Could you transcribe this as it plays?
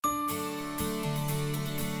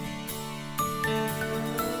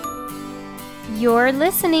You're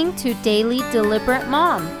listening to Daily Deliberate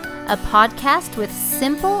Mom, a podcast with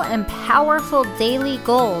simple and powerful daily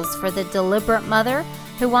goals for the deliberate mother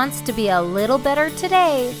who wants to be a little better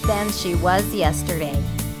today than she was yesterday.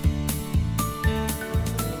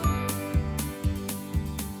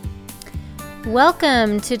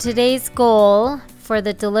 Welcome to today's goal for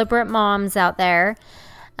the deliberate moms out there.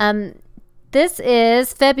 This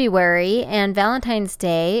is February and Valentine's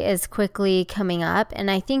Day is quickly coming up,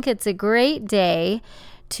 and I think it's a great day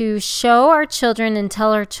to show our children and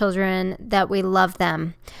tell our children that we love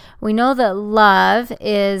them. We know that love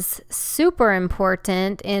is super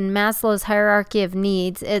important in Maslow's hierarchy of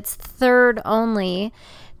needs. It's third only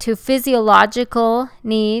to physiological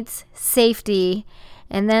needs, safety,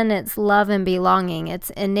 and then it's love and belonging. It's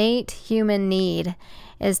innate human need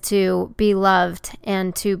is to be loved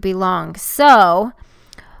and to belong. So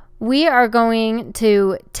we are going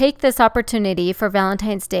to take this opportunity for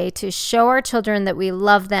Valentine's Day to show our children that we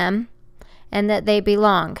love them and that they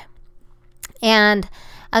belong. And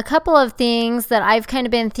a couple of things that I've kind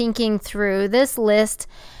of been thinking through. This list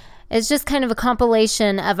is just kind of a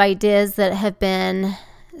compilation of ideas that have been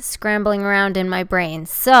scrambling around in my brain.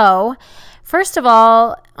 So first of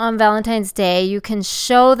all, on Valentine's Day, you can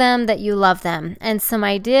show them that you love them. And some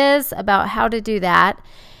ideas about how to do that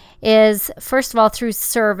is, first of all, through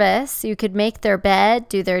service. You could make their bed,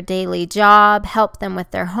 do their daily job, help them with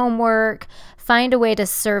their homework, find a way to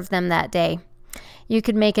serve them that day. You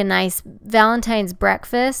could make a nice Valentine's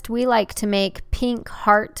breakfast. We like to make pink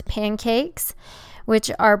heart pancakes, which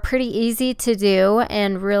are pretty easy to do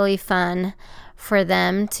and really fun for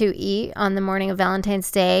them to eat on the morning of Valentine's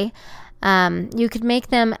Day. You could make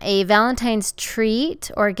them a Valentine's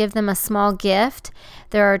treat or give them a small gift.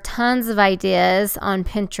 There are tons of ideas on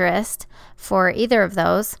Pinterest for either of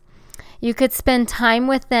those. You could spend time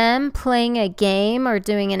with them playing a game or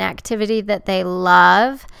doing an activity that they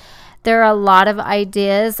love. There are a lot of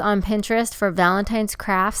ideas on Pinterest for Valentine's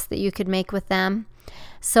crafts that you could make with them.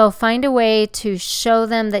 So find a way to show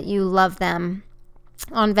them that you love them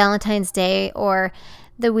on Valentine's Day or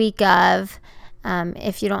the week of.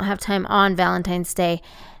 If you don't have time on Valentine's Day.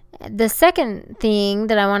 The second thing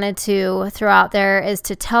that I wanted to throw out there is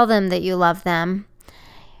to tell them that you love them.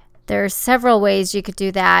 There are several ways you could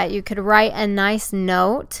do that. You could write a nice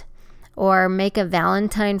note or make a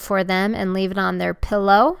Valentine for them and leave it on their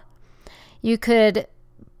pillow. You could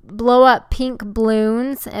blow up pink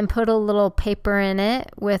balloons and put a little paper in it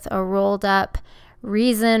with a rolled up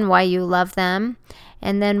reason why you love them.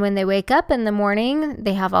 And then when they wake up in the morning,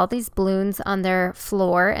 they have all these balloons on their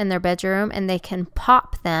floor in their bedroom, and they can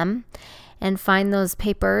pop them and find those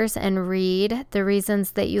papers and read the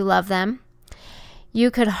reasons that you love them. You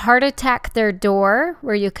could heart attack their door,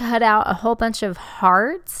 where you cut out a whole bunch of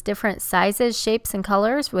hearts, different sizes, shapes, and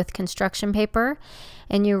colors with construction paper,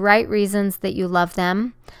 and you write reasons that you love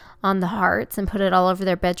them on the hearts and put it all over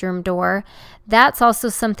their bedroom door. That's also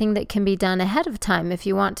something that can be done ahead of time if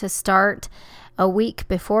you want to start a week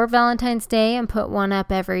before Valentine's Day and put one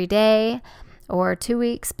up every day, or 2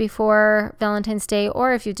 weeks before Valentine's Day,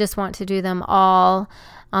 or if you just want to do them all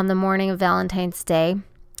on the morning of Valentine's Day.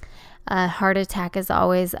 A heart attack is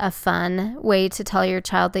always a fun way to tell your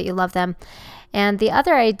child that you love them. And the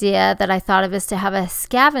other idea that I thought of is to have a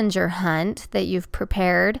scavenger hunt that you've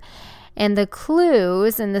prepared. And the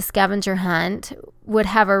clues in the scavenger hunt would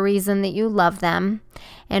have a reason that you love them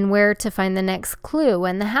and where to find the next clue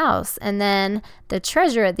in the house. And then the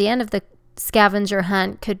treasure at the end of the scavenger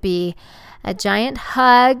hunt could be a giant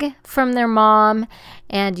hug from their mom,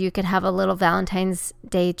 and you could have a little Valentine's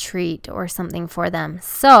Day treat or something for them.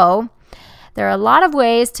 So there are a lot of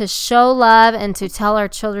ways to show love and to tell our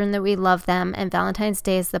children that we love them, and Valentine's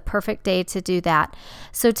Day is the perfect day to do that.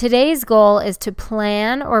 So today's goal is to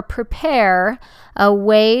plan or prepare a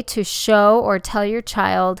way to show or tell your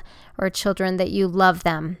child or children that you love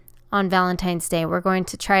them on Valentine's Day. We're going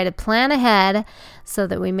to try to plan ahead so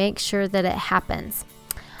that we make sure that it happens.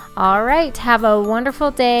 All right, have a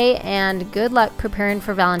wonderful day and good luck preparing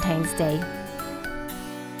for Valentine's Day.